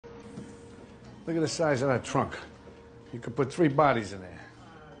Look at the size of that trunk. You could put 3 bodies in there.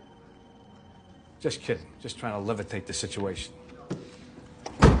 Just kidding. Just trying to levitate the situation.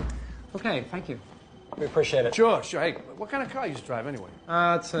 Okay, thank you. We appreciate it. Sure, sure. Hey, what kind of car you drive anyway?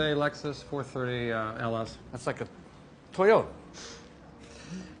 It's a Lexus 430 LS. That's like a Toyota.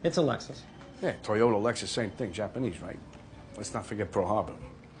 It's a Lexus. Yeah, Toyota, Lexus, same thing. Japanese, right? Let's not forget Pearl Harbor.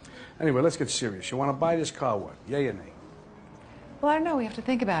 Anyway, let's get serious. You want to buy this car, what? Yay or nay? Well, I don't know. We have to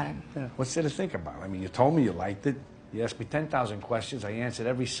think about it. Yeah. What's there to think about? I mean, you told me you liked it. You asked me 10,000 questions. I answered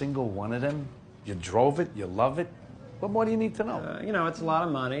every single one of them. You drove it. You love it. What more do you need to know? You know, it's a lot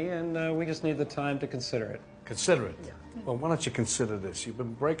of money, and we just need the time to consider it. Consider it? Yeah. Well, why don't you consider this? You've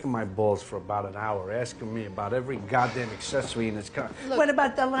been breaking my balls for about an hour, asking me about every goddamn accessory in this car. Look, what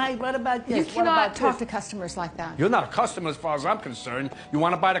about the light? What about this? You What cannot about talk this? to customers like that. You're not a customer as far as I'm concerned. You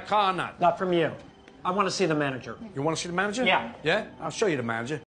want to buy the car or not? Not from you. I want to see the manager. You want to see the manager? Yeah. Yeah? I'll show you the manager.